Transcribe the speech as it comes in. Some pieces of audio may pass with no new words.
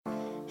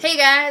Hey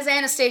guys,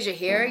 Anastasia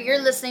here.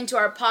 You're listening to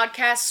our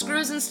podcast,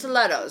 Screws and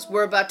Stilettos.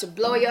 We're about to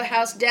blow your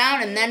house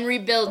down and then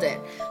rebuild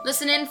it.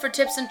 Listen in for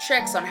tips and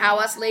tricks on how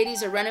us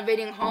ladies are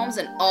renovating homes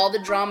and all the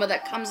drama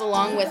that comes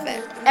along with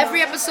it.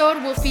 Every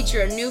episode will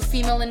feature a new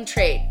female in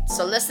trade,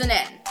 so listen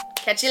in.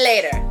 Catch you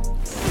later.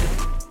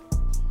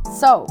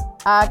 So,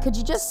 could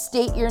you just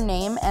state your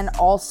name and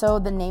also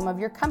the name of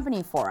your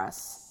company for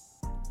us?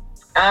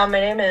 My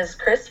name is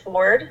Chris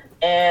Ford,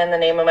 and the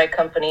name of my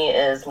company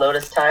is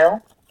Lotus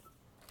Tile.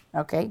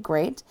 Okay,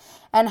 great.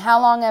 And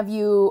how long have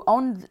you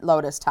owned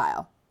Lotus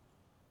Tile?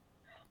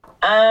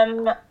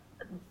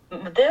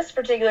 This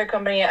particular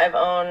company I've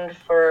owned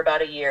for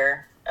about a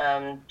year.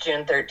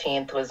 June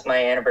 13th was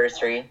my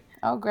anniversary.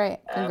 Oh, great.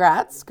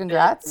 Congrats. Been in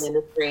the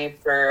industry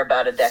for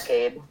about a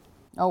decade.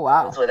 Oh,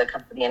 wow. I was with a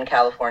company in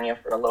California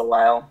for a little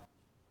while.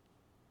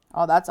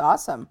 Oh, that's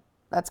awesome.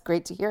 That's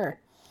great to hear.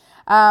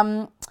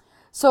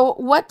 So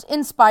what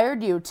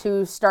inspired you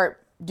to start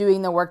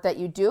doing the work that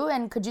you do,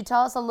 and could you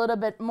tell us a little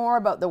bit more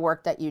about the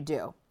work that you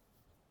do?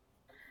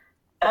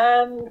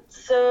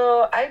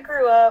 So I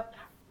grew up,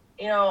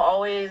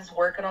 always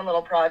working on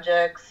little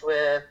projects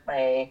with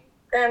my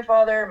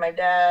grandfather, my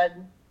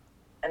dad,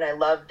 and I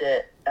loved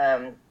it.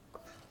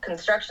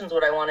 Construction's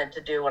what I wanted to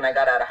do when I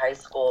got out of high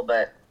school,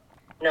 but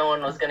no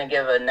one was going to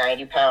give a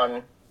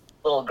 90-pound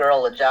little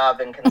girl a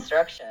job in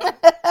construction.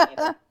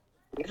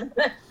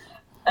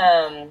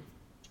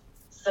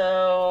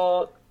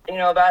 So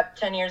about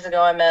 10 years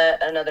ago, I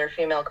met another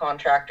female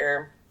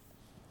contractor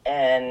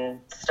and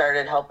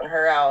started helping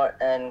her out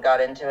and got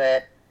into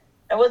it.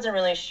 I wasn't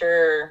really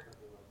sure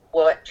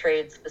what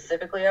trade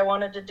specifically I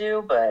wanted to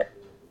do, but,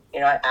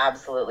 I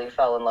absolutely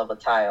fell in love with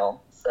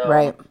tile. So,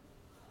 right.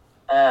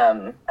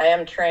 I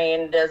am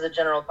trained as a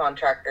general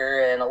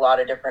contractor in a lot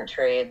of different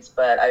trades,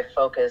 but I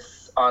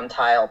focus on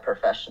tile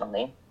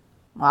professionally.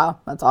 Wow,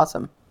 that's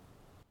awesome.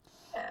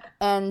 Yeah.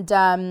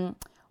 And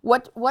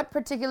what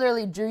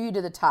particularly drew you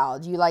to the tile?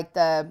 Do you like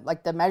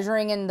the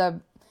measuring and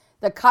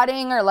the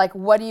cutting, or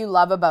what do you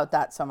love about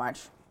that so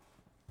much?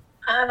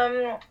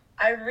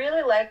 I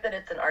really like that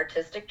it's an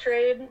artistic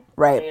trade.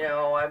 Right.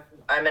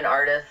 I'm an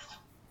artist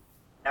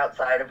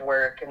outside of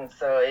work, and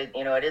so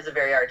it is a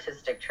very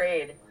artistic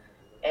trade,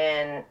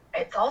 and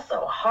it's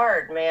also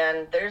hard,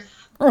 man. There's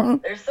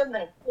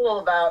something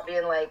cool about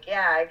being like,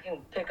 yeah, I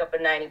can pick up a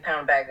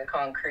 90-pound bag of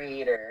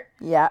concrete, or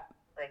yeah.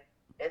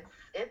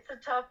 It's a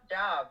tough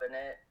job, and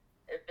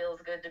it feels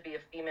good to be a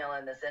female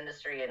in this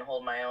industry and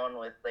hold my own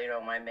with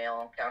my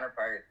male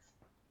counterparts.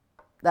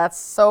 That's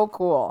so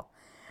cool.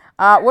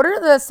 What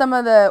are some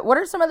of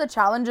the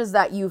challenges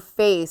that you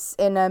face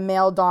in a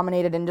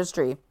male-dominated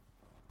industry?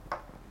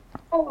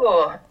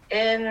 Oh,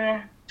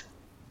 in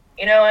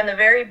the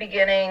very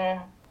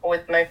beginning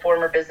with my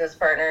former business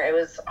partner, it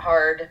was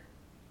hard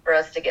for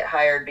us to get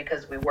hired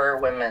because we were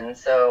women.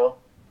 So,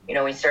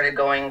 we started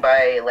going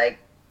by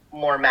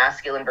more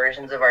masculine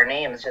versions of our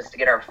names just to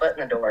get our foot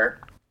in the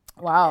door.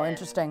 Wow,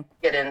 interesting.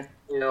 Get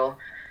into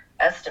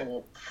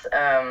estimates.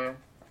 And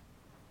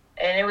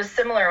it was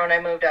similar when I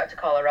moved out to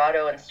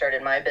Colorado and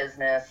started my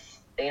business.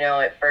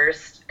 At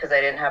first, because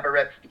I didn't have a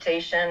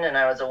reputation and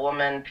I was a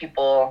woman,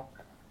 people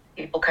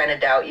kind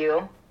of doubt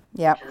you.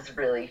 Yeah. Which is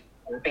really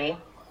creepy.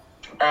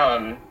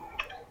 But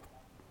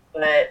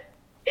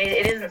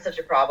it isn't such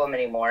a problem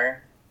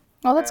anymore.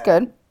 Oh, that's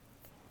good.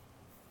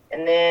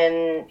 And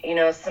then,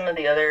 some of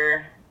the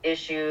other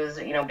issues,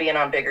 being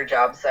on bigger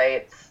job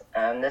sites.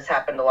 This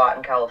happened a lot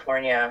in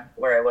California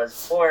where I was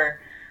before.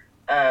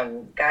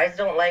 Guys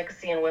don't like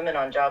seeing women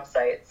on job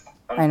sites,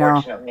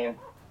 unfortunately. I know.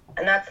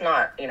 And that's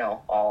not,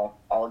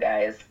 all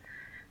guys.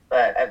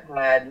 But I've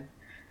had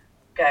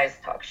guys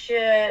talk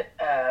shit.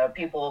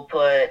 People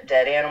put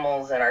dead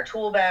animals in our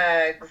tool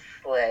bags.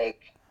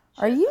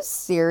 Are you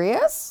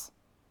serious?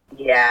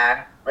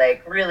 Yeah,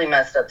 really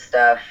messed up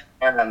stuff.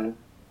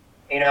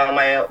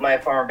 My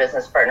former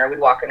business partner, we'd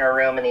walk in her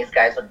room and these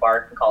guys would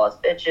bark and call us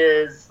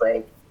bitches.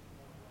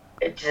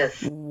 It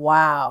just...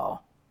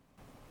 Wow.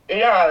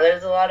 Yeah,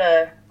 there's a lot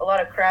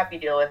of crap you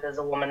deal with as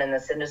a woman in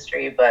this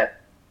industry,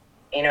 but,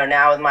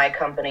 now with my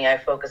company, I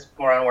focus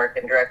more on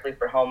working directly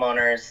for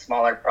homeowners,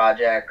 smaller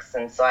projects,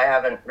 and so I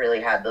haven't really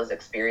had those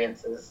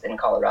experiences in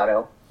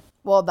Colorado.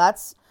 Well,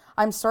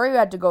 I'm sorry you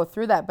had to go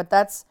through that, but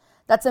that's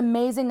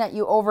amazing that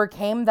you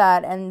overcame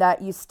that and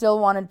that you still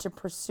wanted to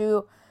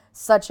pursue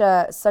such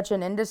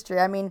an industry.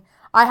 I mean,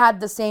 I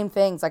had the same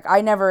things. I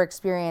never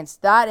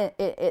experienced that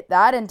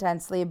that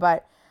intensely,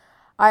 but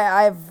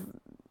I've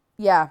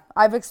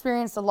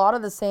experienced a lot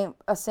of the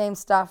same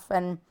stuff,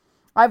 and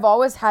I've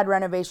always had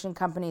renovation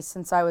companies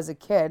since I was a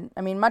kid.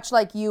 I mean, much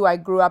like you, I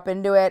grew up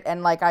into it,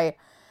 and I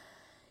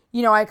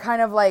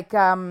kind of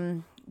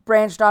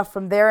branched off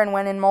from there and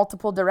went in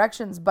multiple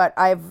directions. But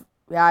I've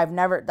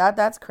never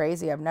that's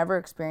crazy. I've never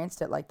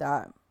experienced it like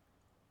that.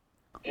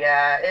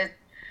 Yeah,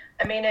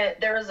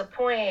 there was a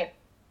point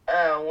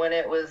when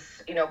it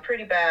was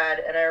pretty bad,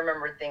 and I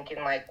remember thinking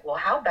well,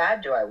 how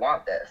bad do I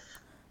want this?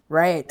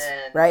 Right.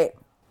 Right.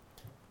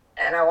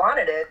 And I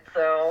wanted it,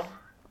 so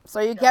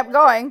you kept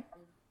going.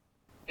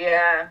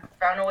 yeah,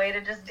 found a way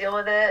to just deal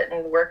with it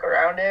and work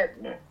around it.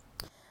 And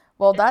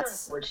Well, it's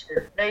that's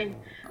unfortunate.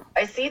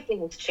 I see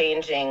things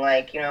changing.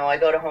 Like, I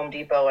go to Home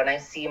Depot and I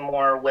see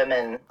more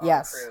women on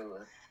yes.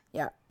 crews,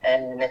 Yeah.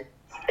 and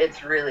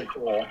it's really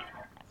cool.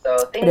 So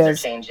It things are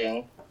is.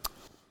 changing.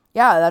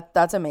 Yeah,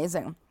 that's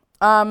amazing.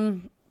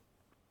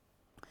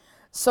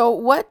 So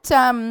what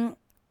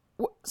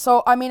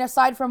so I mean,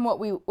 aside from what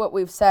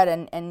we've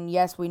said, and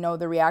yes, we know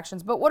the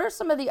reactions, but what are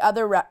some of the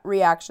other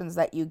reactions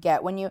that you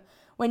get when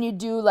you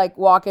do like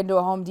walk into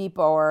a Home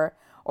Depot,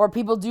 or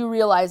people do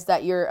realize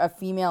that you're a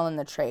female in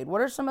the trade? What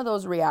are some of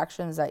those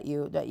reactions that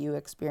you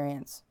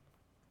experience?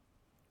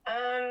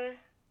 Um,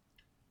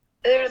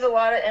 there's a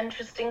lot of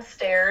interesting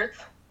stares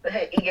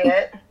that you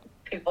get.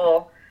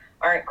 People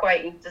aren't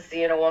quite used to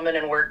seeing a woman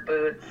in work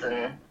boots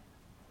and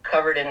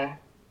covered in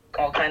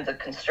all kinds of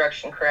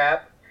construction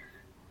crap.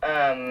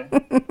 Um,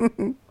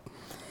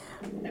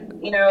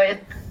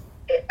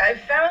 I've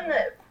found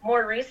that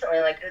more recently,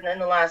 like in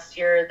the last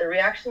year, the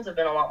reactions have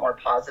been a lot more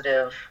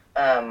positive.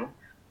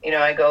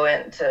 I go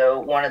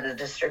into one of the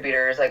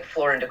distributors, like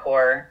Floor and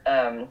Decor,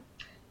 and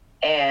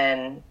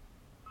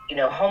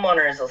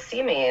homeowners will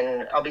see me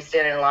and I'll be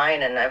standing in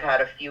line, and I've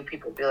had a few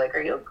people be like,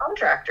 "Are you a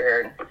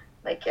contractor?" And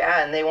like,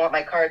 yeah, and they want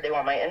my card, they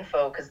want my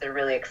info because they're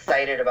really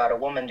excited about a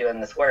woman doing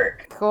this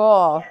work.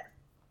 Cool.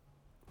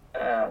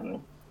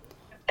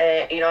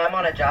 I'm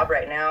on a job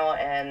right now,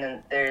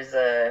 and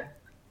I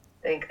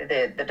think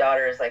the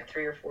daughter is like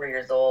 3 or 4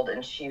 years old,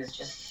 and she's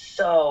just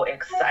so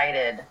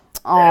excited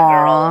that a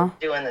girl is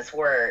doing this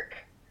work,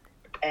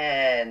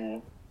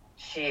 and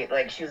she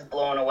was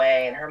blown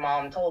away, and her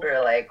mom told her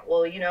like,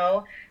 well,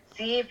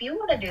 see, if you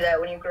want to do that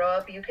when you grow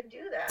up, you can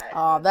do that.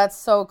 Oh, that's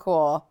so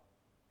cool.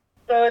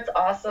 So it's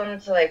awesome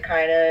to like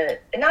kind of,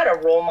 not a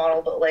role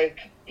model, but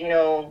like,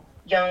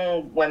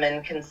 young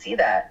women can see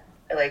that,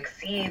 like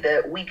see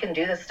that we can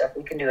do this stuff,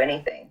 we can do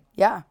anything.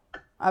 Yeah,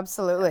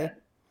 absolutely.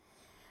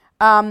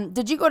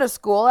 Did you go to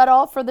school at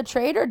all for the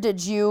trade, or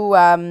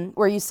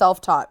were you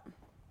self-taught?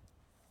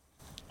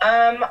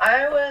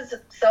 I was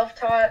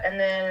self-taught, and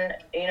then,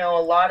 a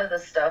lot of the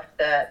stuff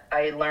that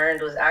I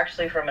learned was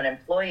actually from an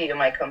employee of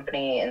my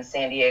company in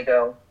San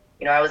Diego.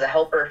 I was a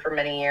helper for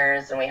many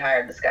years, and we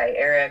hired this guy,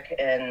 Eric,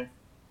 and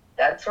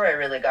that's where I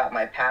really got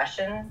my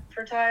passion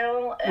for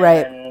tile. And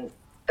right.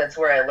 That's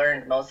where I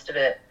learned most of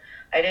it.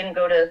 I didn't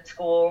go to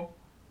school.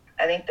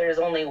 I think there's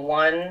only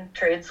one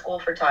trade school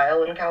for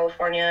tile in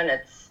California, and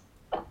it's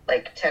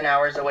like 10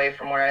 hours away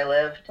from where I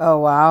lived. Oh,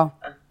 wow.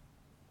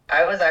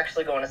 I was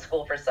actually going to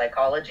school for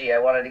psychology. I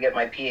wanted to get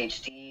my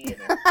PhD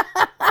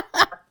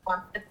and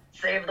wanted to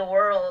save the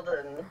world,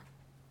 and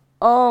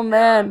oh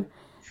man,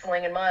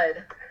 slinging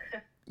mud.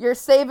 You're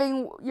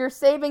saving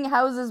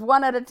houses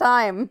one at a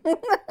time.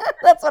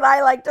 That's what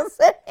I like to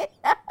say.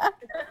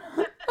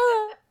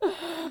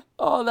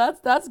 Oh,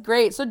 that's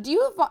great. So do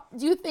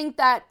you think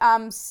that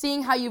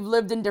seeing how you've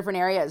lived in different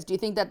areas, do you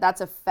think that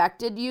that's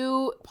affected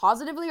you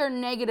positively or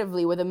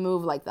negatively with a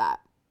move like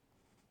that?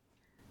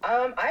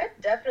 I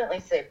definitely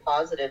say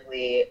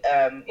positively.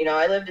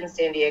 I lived in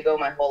San Diego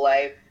my whole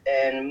life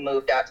and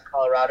moved out to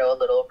Colorado a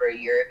little over a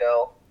year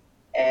ago.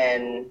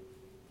 And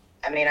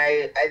I mean,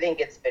 I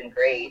think it's been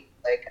great.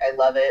 Like, I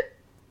love it.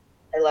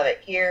 I love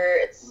it here.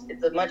 It's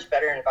a much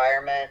better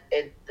environment.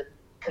 The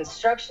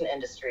construction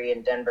industry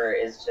in Denver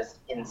is just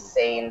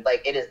insane.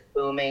 Like, it is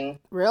booming.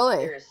 Really?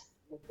 There's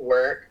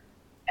work,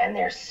 and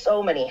there's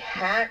so many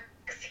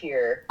hacks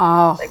here.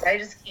 Oh. Like, I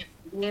just can't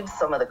believe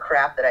some of the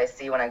crap that I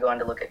see when I go in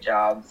to look at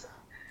jobs.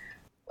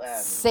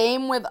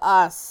 Same with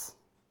us.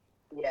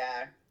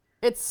 Yeah.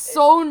 It's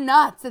so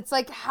nuts. It's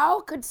like, how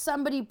could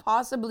somebody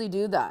possibly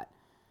do that?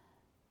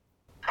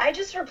 I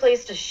just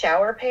replaced a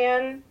shower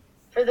pan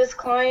for this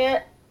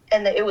client,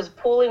 and it was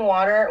pooling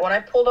water. When I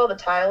pulled all the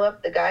tile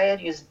up, the guy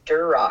had used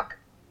Durock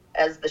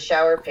as the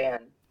shower pan.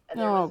 And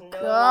there was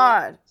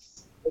God.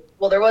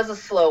 Well, there was a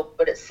slope,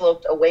 but it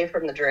sloped away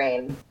from the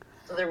drain.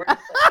 So there was like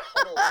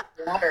puddles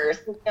of water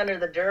under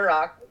the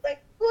Durock.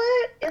 Like,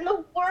 what in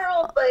the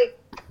world? Like,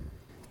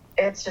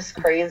 it's just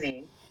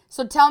crazy.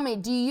 So tell me,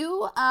 do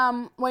you,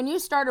 when you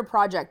start a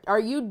project, are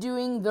you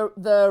doing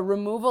the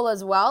removal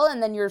as well,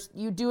 and then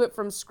you do it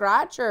from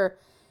scratch, or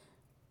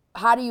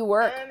how do you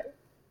work?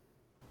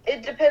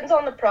 It depends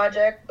on the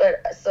project,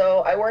 but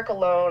so I work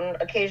alone.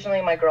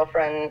 Occasionally my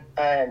girlfriend,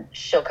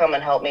 she'll come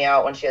and help me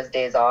out when she has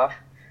days off.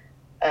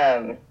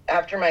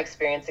 After my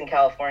experience in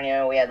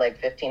California, we had like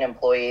 15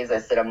 employees. I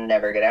said, I'm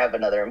never going to have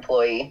another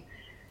employee.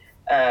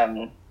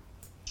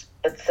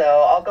 But so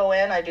I'll go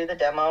in, I do the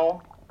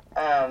demo.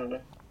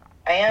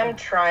 I am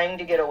trying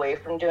to get away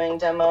from doing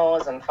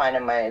demos. I'm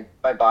finding my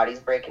body's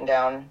breaking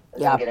down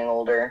as I'm getting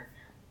older.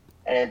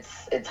 And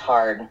it's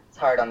hard. It's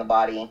hard on the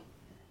body.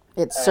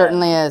 It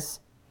certainly is.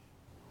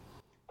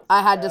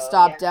 I had to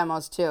stop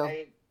demos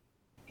too.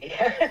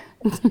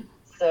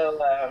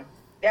 So,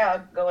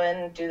 I'll go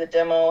in, do the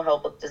demo,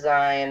 help with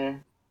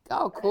design.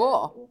 Oh,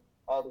 cool.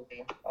 All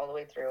the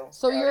way through.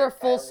 So you're a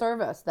full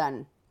service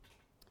then?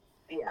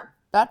 Yeah.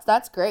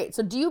 That's great.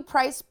 So do you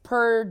price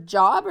per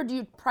job, or do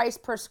you price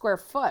per square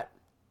foot?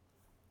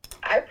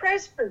 I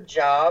price per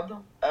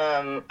job.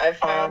 I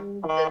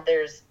found that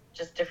there's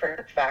just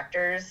different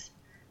factors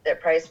that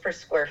price per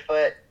square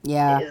foot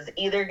is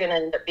either going to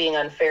end up being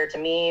unfair to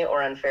me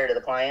or unfair to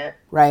the client.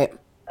 Right.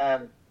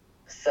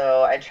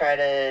 So I try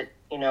to,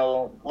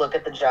 look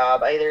at the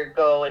job. I either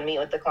go and meet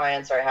with the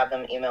clients or I have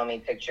them email me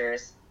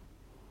pictures.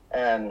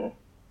 And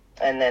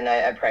then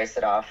I price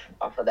it off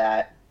of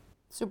that.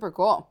 Super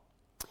cool.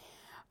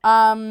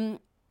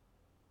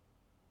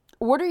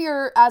 What are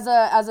your, as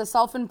a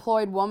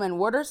self-employed woman,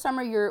 what are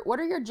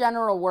your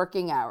general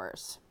working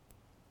hours?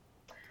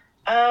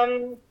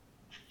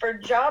 For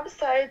job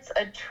sites,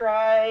 I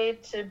try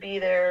to be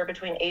there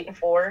between 8 and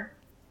 4,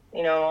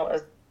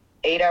 a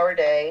 8-hour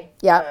day.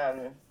 Yeah.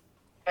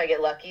 If I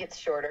get lucky, it's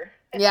shorter.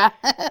 Yeah.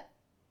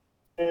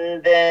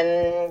 And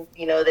then,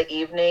 the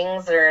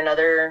evenings are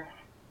another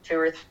 2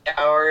 or 3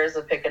 hours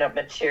of picking up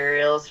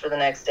materials for the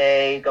next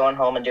day, going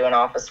home and doing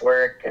office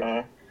work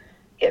and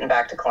getting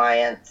back to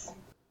clients.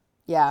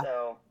 Yeah.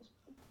 So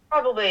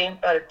probably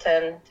about a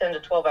 10 to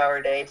 12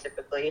 hour day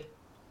typically.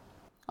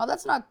 Oh,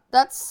 that's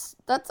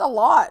a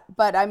lot,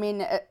 but I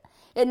mean,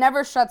 it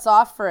never shuts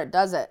off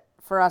does it?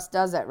 For us,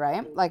 does it,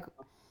 right? Like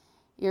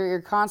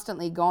you're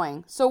constantly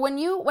going. So when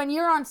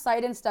you're on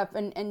site and stuff,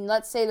 and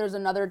let's say there's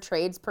another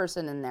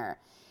tradesperson in there,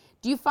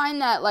 do you find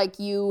that like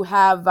you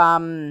have,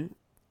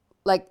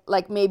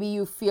 like maybe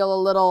you feel a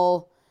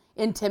little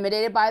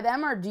intimidated by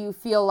them, or do you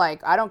feel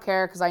like, I don't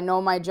care because I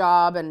know my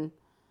job, and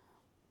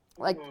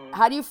like,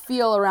 how do you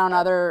feel around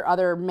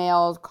other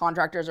male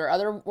contractors or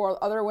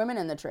other women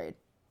in the trade?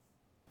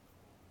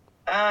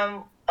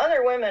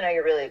 Other women, I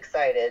get really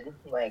excited.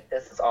 Like,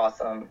 this is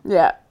awesome.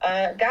 Yeah.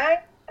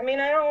 Guy, I mean,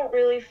 I don't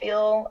really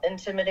feel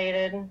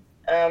intimidated.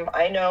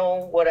 I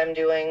know what I'm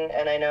doing,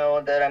 and I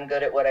know that I'm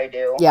good at what I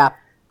do. Yeah.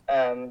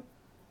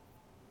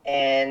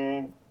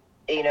 And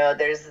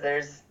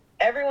there's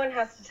everyone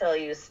has to tell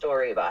you a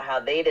story about how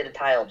they did a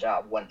tile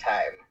job one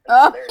time.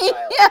 Oh,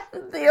 yeah,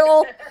 the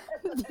old.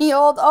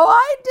 Oh,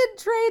 I did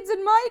trades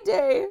in my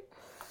day.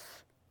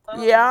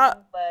 Yeah.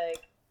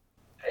 Like,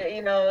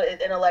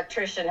 an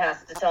electrician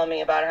has to tell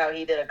me about how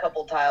he did a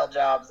couple tile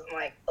jobs. I'm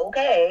like,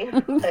 okay.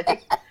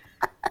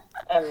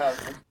 Oh,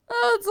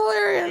 it's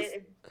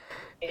hilarious.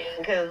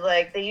 Because,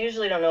 they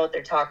usually don't know what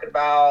they're talking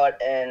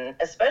about, and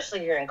especially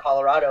here in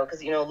Colorado,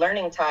 because,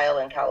 learning tile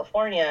in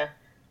California,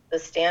 the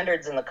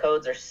standards and the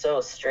codes are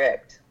so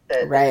strict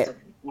that right. There's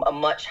a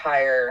much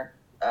higher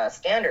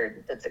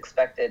standard that's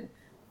expected.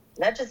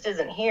 And that just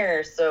isn't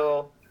here,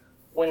 so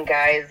when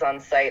guys on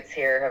sites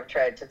here have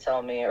tried to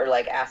tell me or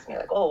ask me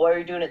oh, why are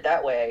you doing it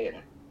that way?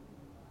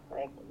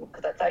 And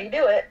because that's how you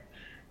do it.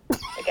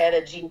 I had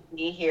a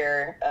GP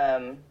here.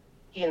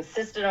 He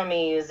insisted on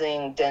me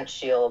using Dent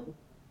Shield,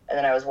 and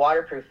then I was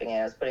waterproofing it.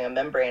 I was putting a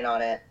membrane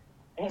on it.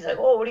 And he's like,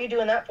 oh, what are you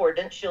doing that for?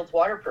 Dent Shield's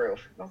waterproof.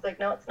 And I was like,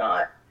 no, it's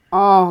not.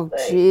 Oh,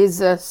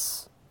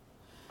 Jesus.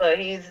 So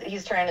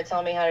he's trying to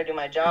tell me how to do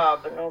my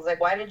job. And I was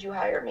like, why did you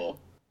hire me?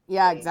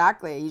 Yeah,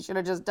 exactly. You should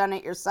have just done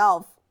it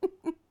yourself.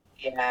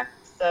 Yeah.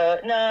 So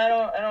no,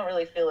 I don't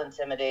really feel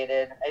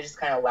intimidated. I just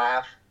kind of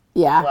laugh.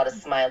 Yeah. A lot of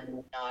smiling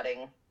and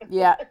nodding.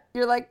 Yeah.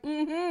 You're like,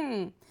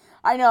 I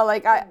know,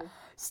 I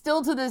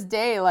still to this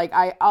day,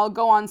 I'll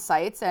go on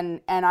sites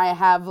and I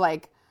have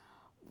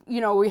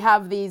we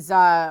have these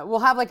we'll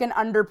have an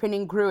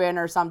underpinning crew in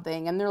or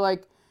something, and they're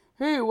like,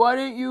 hey, why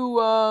don't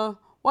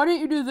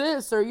you do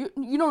this? Or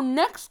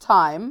next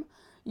time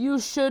you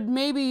should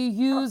maybe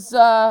use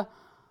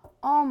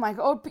oh my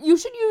God, you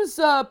should use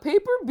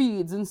paper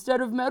beads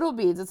instead of metal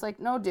beads. It's like,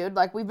 no, dude,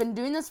 we've been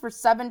doing this for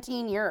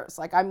 17 years.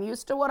 I'm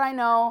used to what I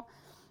know.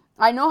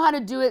 I know how to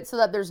do it so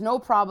that there's no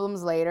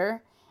problems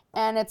later.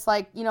 And it's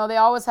they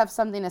always have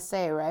something to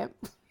say, right?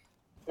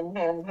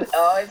 Mm-hmm.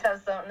 Always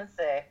have something to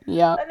say.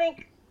 Yeah. I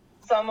think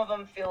some of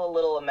them feel a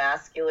little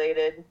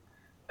emasculated,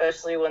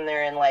 especially when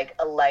they're in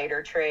a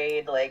lighter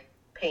trade, like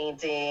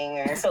painting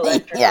or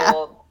electrical. Yeah.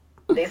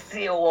 They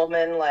see a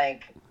woman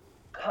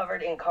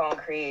covered in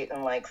concrete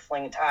and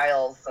sling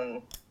tiles,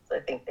 and so I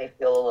think they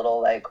feel a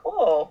little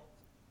oh,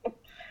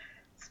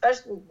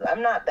 especially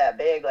I'm not that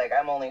big,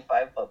 I'm only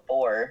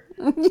 5'4".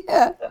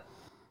 Yeah. So.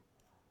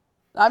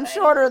 I'm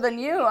shorter than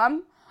you.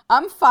 I'm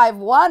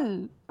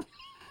 5'1".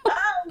 Oh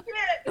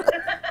shit.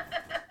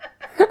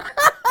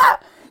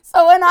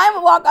 So when I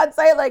walk on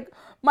site,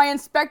 my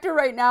inspector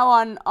right now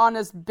on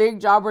this big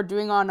job we're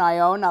doing on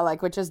Iona,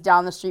 which is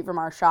down the street from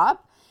our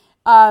shop,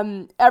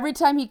 every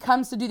time he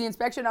comes to do the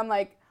inspection, I'm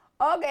like,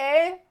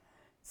 okay,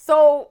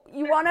 so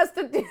you want us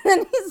to do,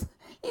 and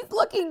he's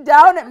looking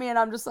down at me, and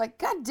I'm just like,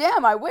 God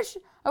damn, I wish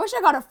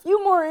I got a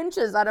few more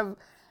inches out of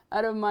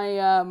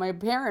my my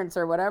parents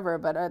or whatever,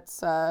 but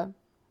it's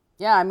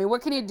yeah, I mean,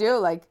 what can you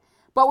do?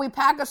 But we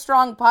pack a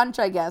strong punch,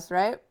 I guess,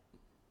 right?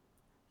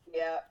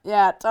 Yeah.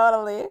 Yeah,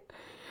 totally.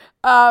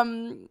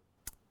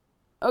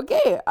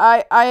 Okay,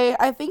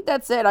 I think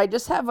that's it. I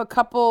just have a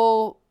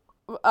couple,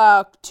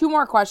 2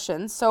 more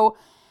questions. So,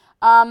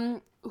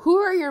 who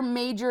are your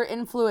major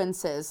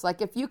influences?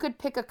 If you could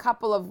pick a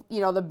couple of,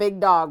 the big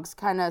dogs,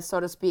 kind of, so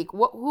to speak,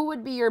 who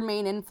would be your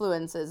main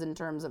influences in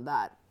terms of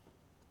that?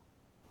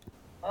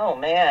 Oh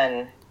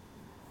man.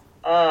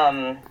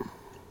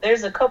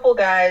 There's a couple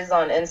guys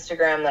on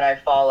Instagram that I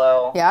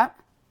follow. Yeah.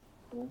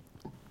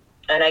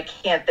 And I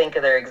can't think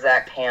of their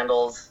exact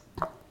handles.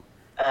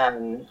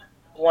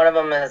 One of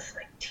them is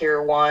like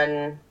tier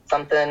 1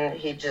 something.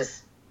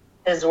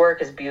 His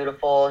work is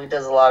beautiful. He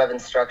does a lot of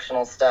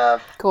instructional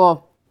stuff.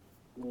 Cool.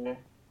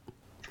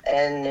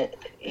 And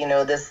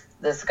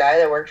this guy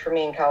that worked for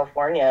me in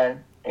California,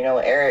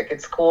 Eric,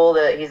 it's cool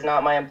that he's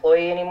not my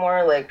employee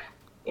anymore. Like,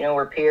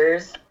 we're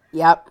peers.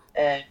 Yep.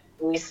 And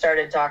we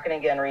started talking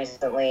again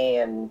recently,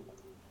 and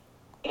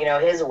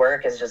his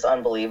work is just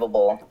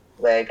unbelievable.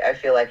 Like, I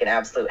feel like an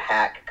absolute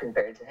hack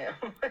compared to him.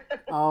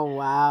 Oh,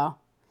 wow.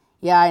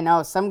 Yeah, I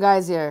know. Some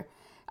guys here.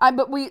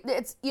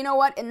 It's, you know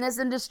what? In this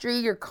industry,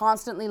 you're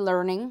constantly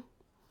learning.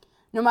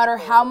 No matter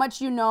how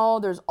much you know,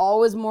 there's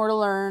always more to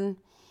learn.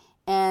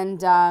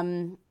 And,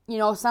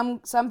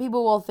 some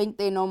people will think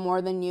they know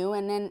more than you,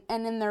 and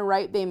in their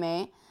right, they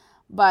may.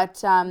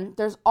 But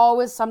there's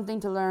always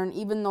something to learn,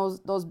 even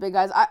those big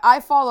guys.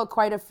 I follow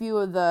quite a few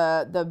of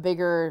the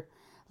bigger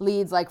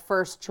leads, like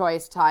First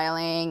Choice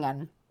Tiling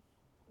and,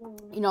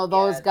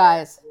 those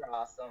guys. They're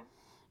awesome.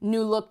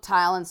 New Look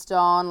Tile and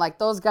Stone, like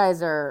those guys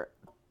they're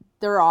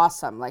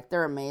awesome. Like,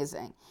 they're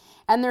amazing.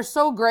 And they're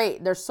so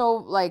great. They're so,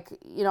 like,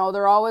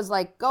 they're always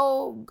like,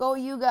 go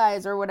you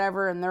guys or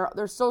whatever. And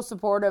they're so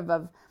supportive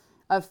of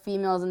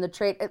females in the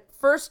trade.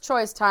 First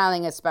Choice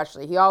Tiling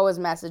especially. He always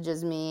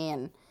messages me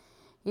and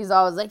he's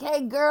always like,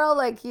 hey girl,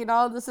 like,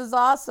 this is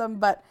awesome.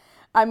 But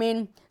I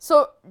mean,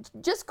 so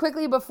just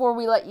quickly before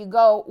we let you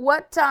go,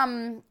 what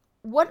are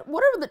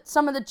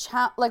some of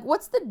the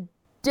what's the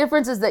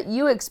differences that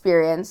you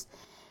experienced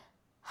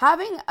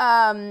having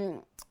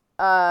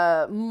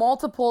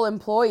multiple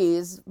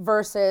employees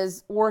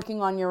versus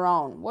working on your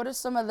own? What are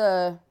some of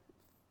the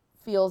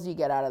feels you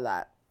get out of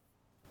that?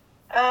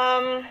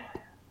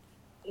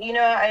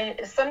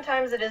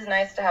 Sometimes it is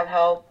nice to have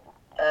help.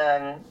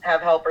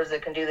 Have helpers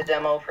that can do the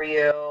demo for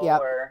you. Yep.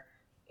 Or,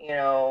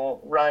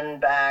 run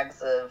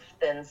bags of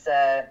thin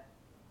set.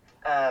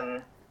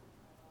 I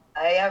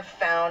have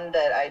found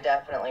that I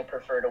definitely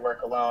prefer to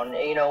work alone.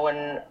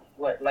 When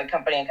my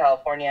company in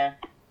California,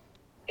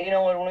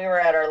 when we were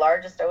at our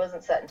largest, I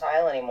wasn't setting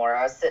tile anymore.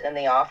 I was sitting in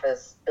the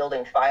office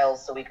building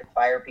files so we could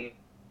fire people.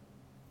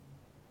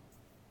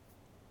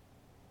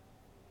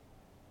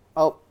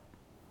 Oh,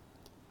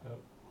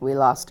 we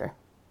lost her.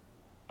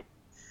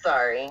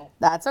 Sorry.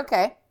 That's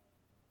okay.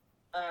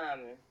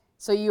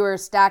 So you were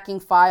stacking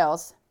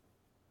files.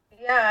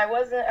 Yeah,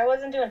 I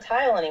wasn't doing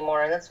tile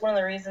anymore, and that's one of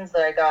the reasons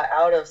that I got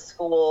out of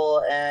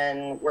school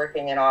and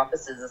working in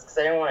offices is because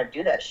I didn't want to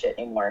do that shit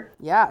anymore.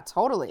 Yeah,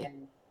 totally.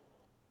 And,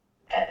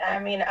 I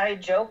mean, I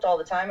joked all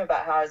the time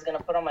about how I was going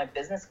to put on my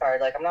business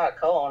card, like, I'm not a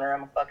co-owner,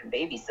 I'm a fucking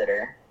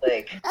babysitter.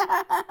 Like,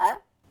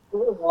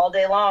 all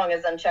day long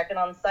as I'm checking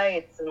on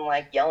sites and,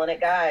 like, yelling at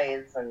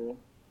guys, and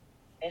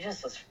it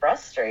just was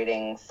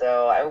frustrating.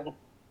 So,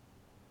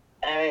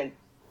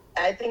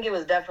 I think it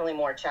was definitely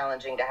more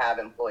challenging to have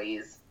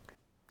employees.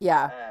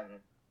 Yeah.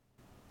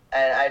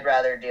 And I'd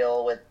rather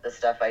deal with the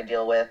stuff I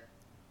deal with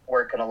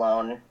working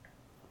alone.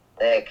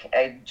 Like,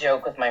 I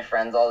joke with my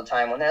friends all the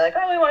time when they're like,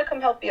 oh, we want to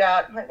come help you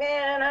out. I'm like,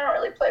 man, I don't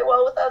really play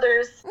well with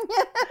others.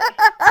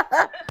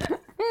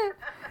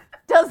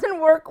 Doesn't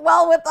work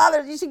well with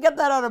others. You should get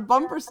that on a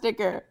bumper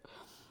sticker.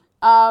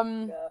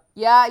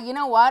 Yeah, you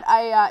know what?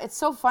 It's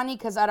so funny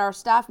because at our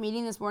staff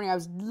meeting this morning, I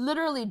was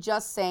literally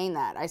just saying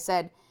that. I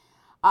said,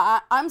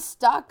 I'm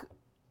stuck,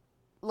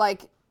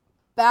 like,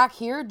 back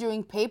here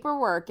doing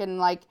paperwork, and,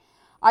 like,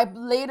 I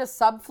laid a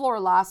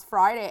subfloor last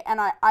Friday, and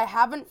I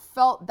haven't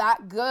felt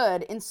that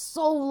good in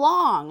so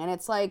long, and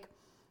it's like,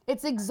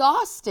 it's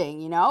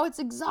exhausting, It's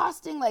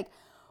exhausting, like,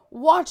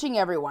 watching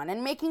everyone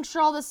and making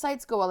sure all the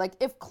sites go well. Like,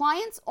 if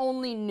clients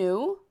only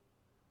knew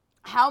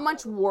how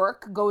much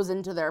work goes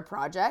into their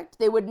project,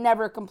 they would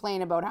never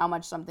complain about how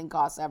much something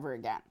costs ever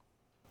again.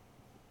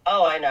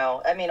 Oh, I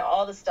know. I mean,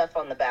 all the stuff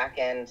on the back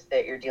end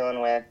that you're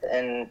dealing with,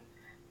 and,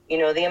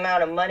 the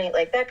amount of money,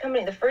 like that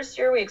company, the first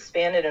year we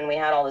expanded and we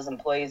had all those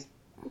employees,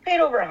 we paid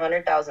over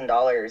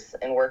 $100,000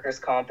 in workers'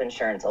 comp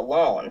insurance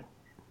alone.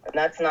 And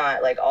that's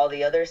not, like, all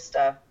the other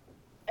stuff.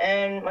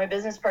 And my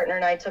business partner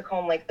and I took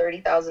home, like,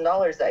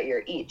 $30,000 that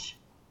year each.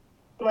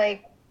 I'm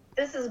like,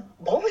 this is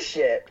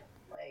bullshit.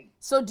 Like,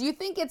 so do you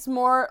think it's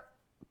more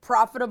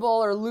profitable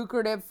or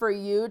lucrative for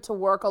you to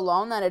work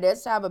alone than it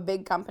is to have a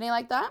big company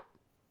like that?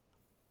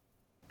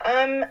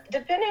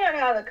 Depending on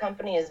how the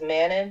company is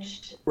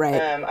managed.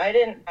 Right. I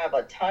didn't have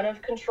a ton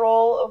of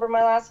control over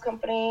my last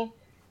company,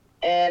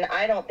 and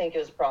I don't think it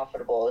was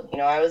profitable.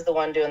 I was the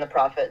one doing the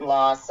profit and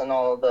loss and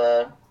all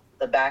the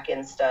back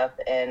end stuff,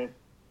 and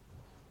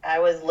I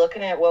was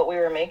looking at what we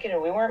were making,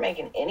 and we weren't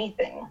making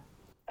anything.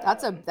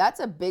 That's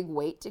a big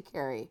weight to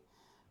carry,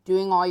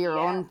 doing all your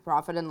own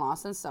profit and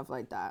loss and stuff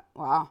like that.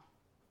 Wow.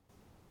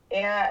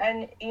 Yeah,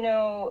 and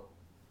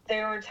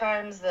there were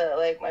times that,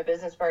 like, my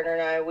business partner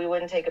and I, we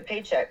wouldn't take a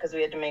paycheck because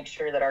we had to make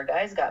sure that our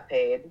guys got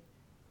paid.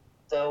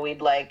 So we'd,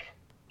 like,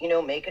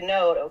 make a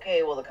note,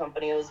 okay, well, the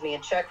company owes me a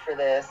check for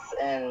this,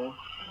 and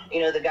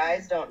the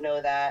guys don't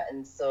know that,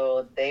 and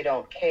so they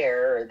don't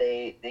care, or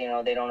they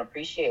don't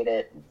appreciate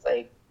it. It's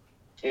like,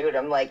 dude,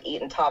 I'm like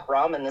eating top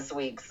ramen this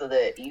week so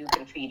that you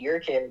can feed your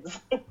kids.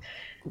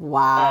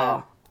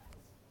 Wow.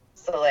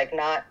 So like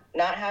not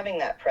having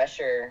that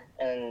pressure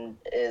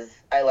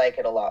I like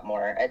it a lot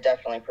more. I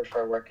definitely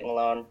prefer working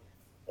alone.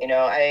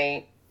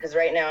 Because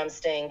right now I'm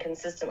staying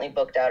consistently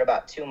booked out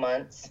about 2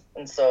 months,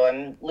 and so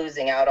I'm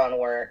losing out on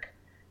work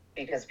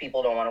because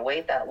people don't want to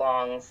wait that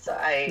long. So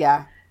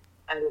I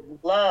would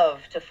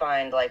love to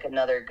find like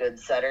another good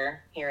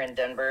setter here in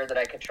Denver that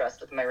I could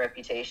trust with my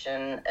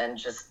reputation and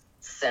just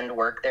send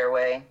work their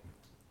way.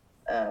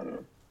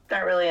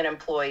 Not really an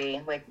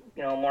employee, like,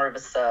 more of a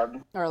sub.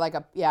 Or like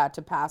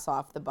to pass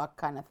off the buck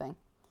kind of thing.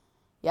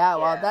 Yeah,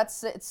 well,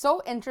 it's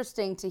so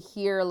interesting to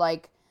hear,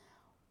 like,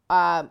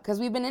 because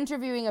we've been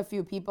interviewing a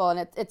few people,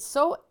 and it's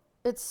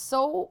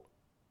so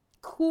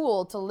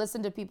cool to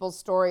listen to people's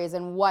stories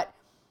and what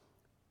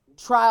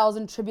trials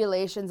and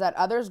tribulations that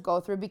others go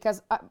through,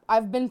 because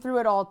I've been through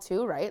it all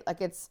too, right? Like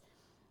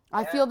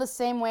I feel the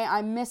same way.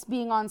 I miss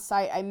being on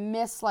site. I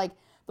miss, like,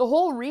 the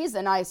whole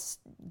reason I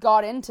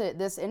got into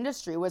this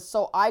industry was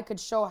so I could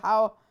show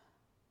how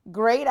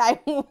great I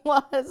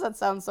was. That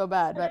sounds so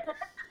bad, but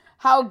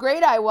how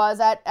great I was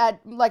at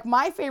like,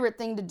 my favorite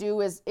thing to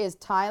do is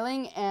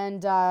tiling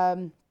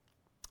and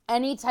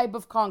any type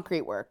of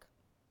concrete work.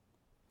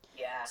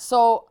 Yeah.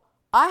 So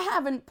I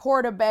haven't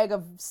poured a bag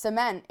of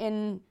cement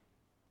in,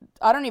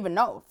 I don't even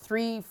know,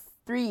 3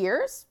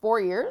 years, 4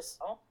 years.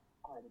 Oh,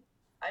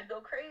 I'd go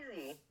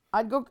crazy.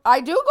 I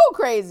do go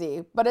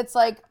crazy, but it's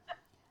like,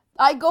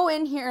 I go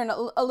in here and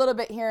a little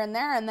bit here and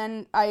there, and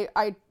then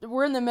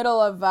we're in the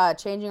middle of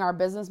changing our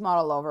business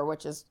model over,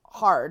 which is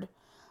hard,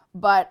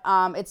 but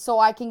it's so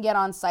I can get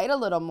on site a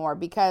little more,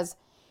 because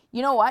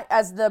you know what,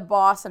 as the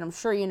boss, and I'm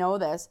sure you know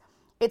this,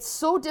 it's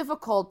so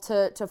difficult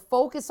to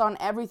focus on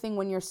everything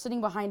when you're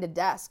sitting behind a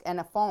desk and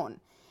a phone,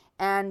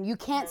 and you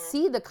can't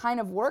see the kind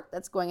of work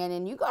that's going in,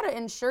 and you got to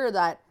ensure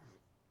that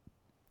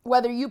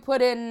whether you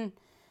put in,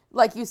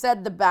 like you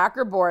said, the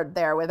backer board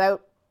there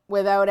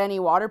without any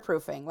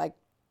waterproofing, like,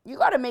 you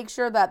got to make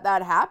sure that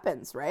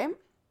happens, right?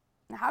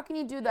 How can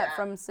you do that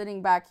from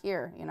sitting back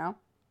here,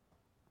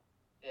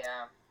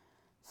 Yeah.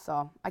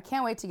 So I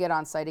can't wait to get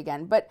on site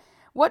again. But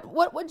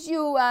what would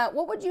you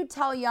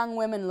tell young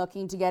women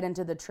looking to get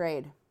into the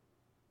trade?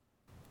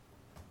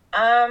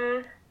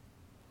 You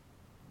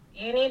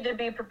need to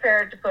be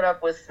prepared to put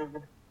up with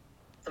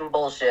some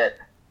bullshit.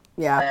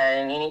 Yeah.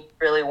 And you need to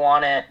really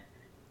want it.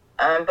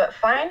 But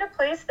find a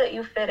place that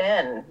you fit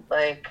in.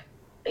 Like,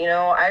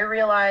 I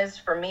realized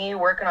for me,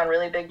 working on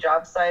really big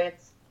job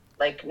sites,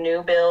 like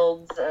new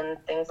builds and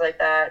things like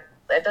that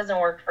doesn't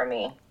work for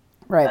me.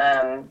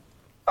 Right.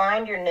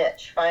 Find your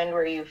niche, find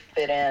where you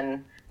fit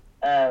in,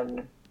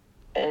 and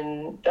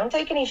don't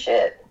take any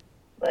shit.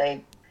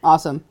 Like,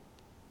 awesome.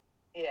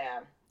 Yeah.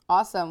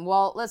 Awesome.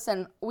 Well,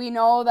 listen, we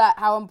know that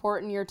how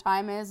important your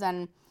time is,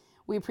 and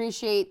we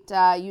appreciate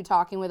you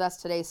talking with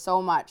us today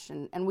so much,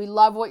 and we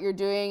love what you're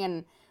doing,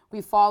 and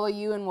we follow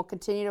you, and we'll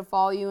continue to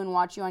follow you and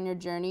watch you on your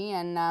journey.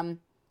 And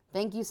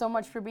thank you so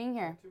much for being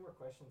here. 2 more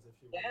questions if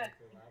you would like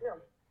to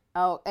elaborate.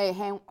 Oh,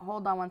 hey,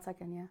 hold on 1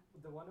 second, yeah.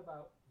 The one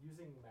about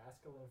using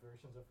masculine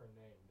versions of her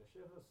name. Does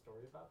she have a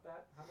story about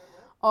that? How that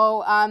went?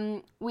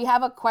 Oh, we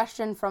have a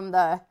question from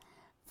the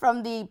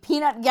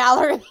peanut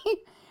gallery.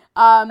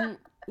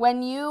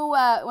 When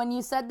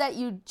you said that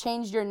you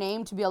changed your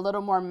name to be a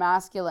little more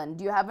masculine,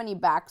 do you have any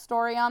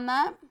backstory on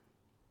that?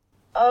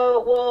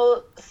 Oh,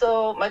 well,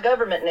 so my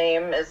government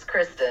name is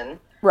Kristen.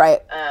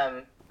 Right.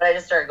 But I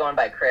just started going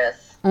by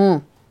Chris.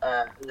 It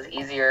was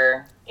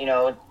easier,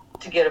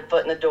 to get a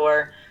foot in the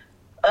door.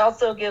 It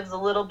also gives a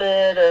little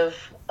bit of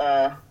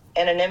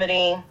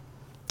anonymity.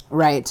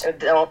 Right. I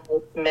don't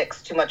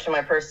mix too much of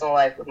my personal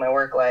life with my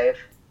work life.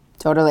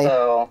 Totally.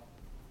 So,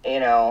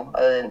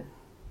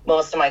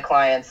 most of my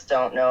clients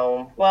don't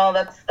know. Well,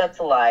 that's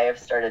a lie.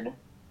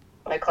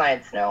 My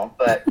clients know.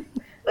 But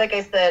like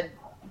I said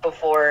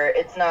before,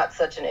 it's not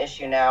such an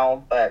issue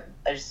now, but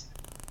I just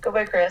go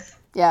by Chris.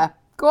 Yeah,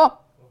 cool.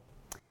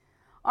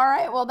 All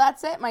right, well,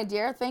 that's it, my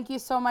dear. Thank you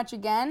so much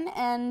again,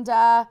 and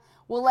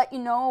we'll let you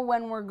know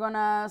when we're going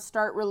to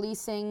start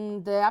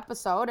releasing the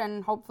episode,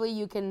 and hopefully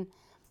you can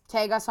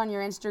tag us on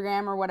your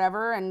Instagram or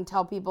whatever and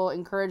tell people,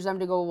 encourage them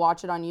to go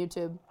watch it on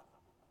YouTube.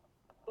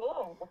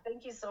 Cool. Well,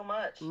 thank you so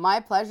much.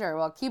 My pleasure.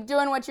 Well, keep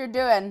doing what you're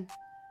doing.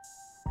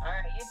 All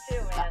right, you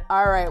too, man.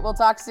 All right, we'll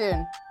talk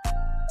soon.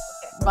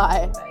 Okay.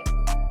 Bye. Bye.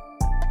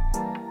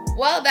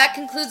 Well, that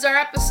concludes our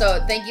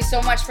episode. Thank you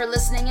so much for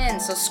listening in.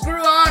 So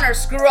screw on or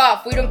screw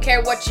off. We don't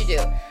care what you do.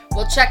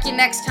 We'll check you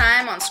next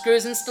time on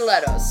Screws and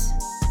Stilettos.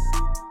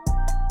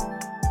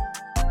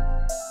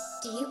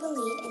 Do you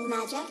believe in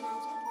magic?